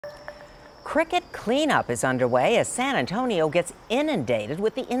cricket cleanup is underway as San Antonio gets inundated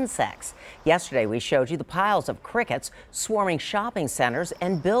with the insects. Yesterday, we showed you the piles of crickets swarming shopping centers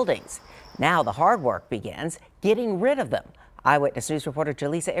and buildings. Now the hard work begins, getting rid of them. Eyewitness News reporter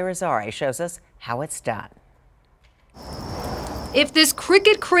Jaleesa Irizarry shows us how it's done. If this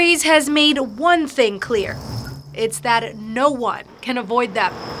cricket craze has made one thing clear, it's that no one can avoid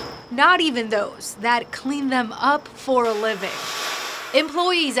them. Not even those that clean them up for a living.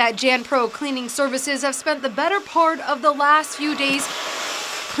 Employees at Jan Pro Cleaning Services have spent the better part of the last few days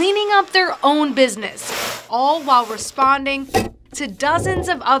cleaning up their own business, all while responding to dozens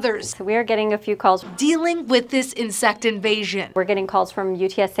of others. We are getting a few calls dealing with this insect invasion. We're getting calls from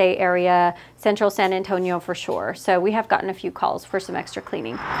UTSA area, Central San Antonio for sure. So we have gotten a few calls for some extra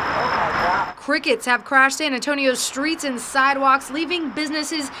cleaning. Crickets have crashed San Antonio's streets and sidewalks, leaving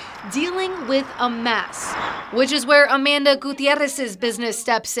businesses dealing with a mess, which is where Amanda Gutierrez's business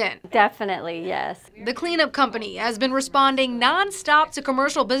steps in. Definitely, yes. The cleanup company has been responding nonstop to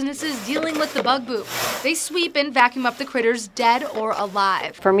commercial businesses dealing with the bugaboo. They sweep and vacuum up the critters, dead or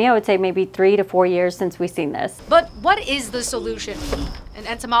alive. For me, I would say maybe 3 to 4 years since we've seen this. But what is the solution? An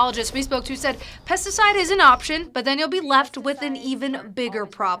entomologist we spoke to said pesticide is an option, but then you'll be left with an even bigger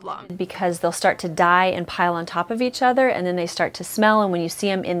problem. Because they'll start to die and pile on top of each other, and then they start to smell, and when you see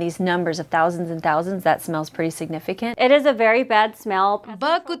them in these numbers of thousands and thousands, that smells pretty significant. It is a very bad smell.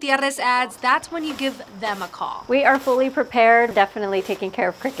 But Gutierrez adds that's when you give them a call. We are fully prepared, definitely taking care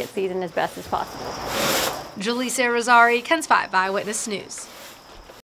of cricket season as best as possible. Jaleesa Irizarry, KENS 5 Eyewitness News.